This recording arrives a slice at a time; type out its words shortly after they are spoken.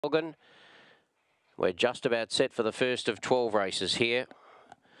Morgan. We're just about set for the first of 12 races here.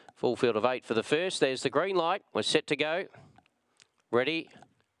 Full field of 8 for the first. There's the green light. We're set to go. Ready.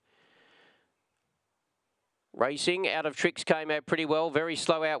 Racing Out of Tricks came out pretty well. Very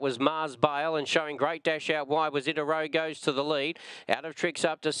slow out was Mars Bale, and showing great dash out wide was Itarogue goes to the lead. Out of Tricks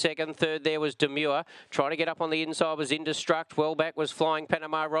up to second. Third there was Demure. Trying to get up on the inside was Indestruct. Well back was Flying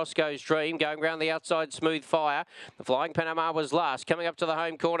Panama, Roscoe's Dream. Going round the outside, Smooth Fire. The Flying Panama was last. Coming up to the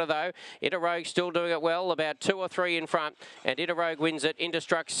home corner though. Itarogue still doing it well. About 2 or 3 in front. And Itarogue wins it.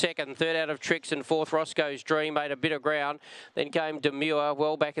 Indestruct second. Third Out of Tricks, and fourth Roscoe's Dream made a bit of ground. Then came Demure.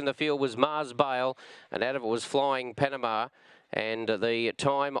 Well back in the field was Mars Bale. And out of it was Flying Panama, and the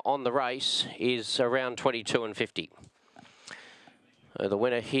time on the race is around 22:50. The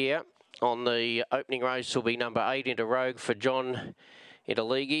winner here on the opening race will be number 8 Itarogue for John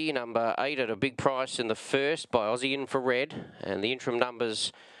Italighi, number 8 at a big price in the first by Aussie Infrared, and the interim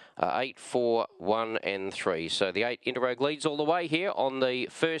numbers are 8, 4, 1 and 3. So the 8 Itarogue leads all the way here on the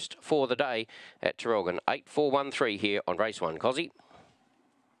first for the day at Traralgon. 8, 4, 1, 3 here on race 1. Cozzy.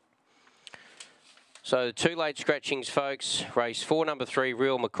 So 2 late scratchings, folks. Race 4, number 3,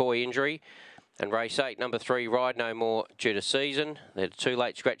 Real McCoy Injury. And race 8, number 3, Ride No More due to season. There are 2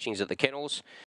 late scratchings at the kennels.